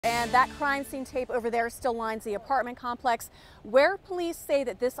And that crime scene tape over there still lines the apartment complex where police say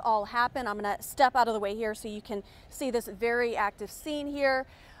that this all happened. I'm going to step out of the way here so you can see this very active scene here.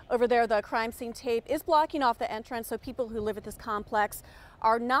 Over there, the crime scene tape is blocking off the entrance, so people who live at this complex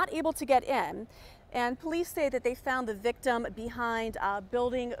are not able to get in. And police say that they found the victim behind a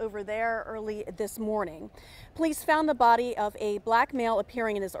building over there early this morning. Police found the body of a black male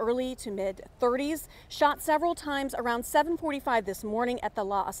appearing in his early to mid 30s, shot several times around 7:45 this morning at the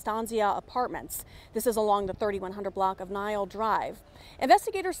La Estancia apartments. This is along the 3100 block of Nile Drive.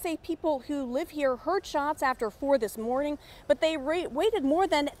 Investigators say people who live here heard shots after 4 this morning, but they waited more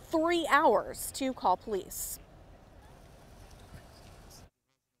than 3 hours to call police.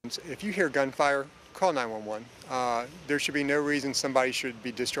 If you hear gunfire, call 911. There should be no reason somebody should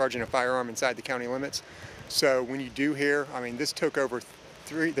be discharging a firearm inside the county limits. So when you do hear, this took over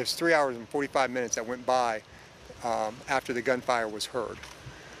there's 3 hours and 45 minutes that went by after the gunfire was heard.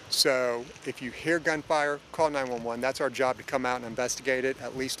 So if you hear gunfire, call 911. That's our job, to come out and investigate it,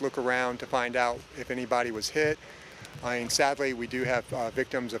 at least look around to find out if anybody was hit. Sadly, we do have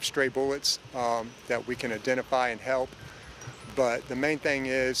victims of stray bullets that we can identify and help. But the main thing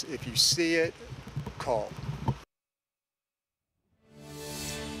is, if you see it, call.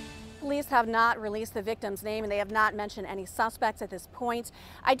 Police have not released the victim's name, and they have not mentioned any suspects at this point.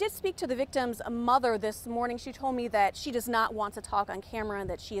 I did speak to the victim's mother this morning. She told me that she does not want to talk on camera and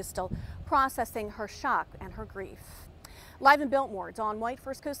that she is still processing her shock and her grief. Live in Biltmore, Dawn White,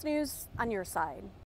 First Coast News, on your side.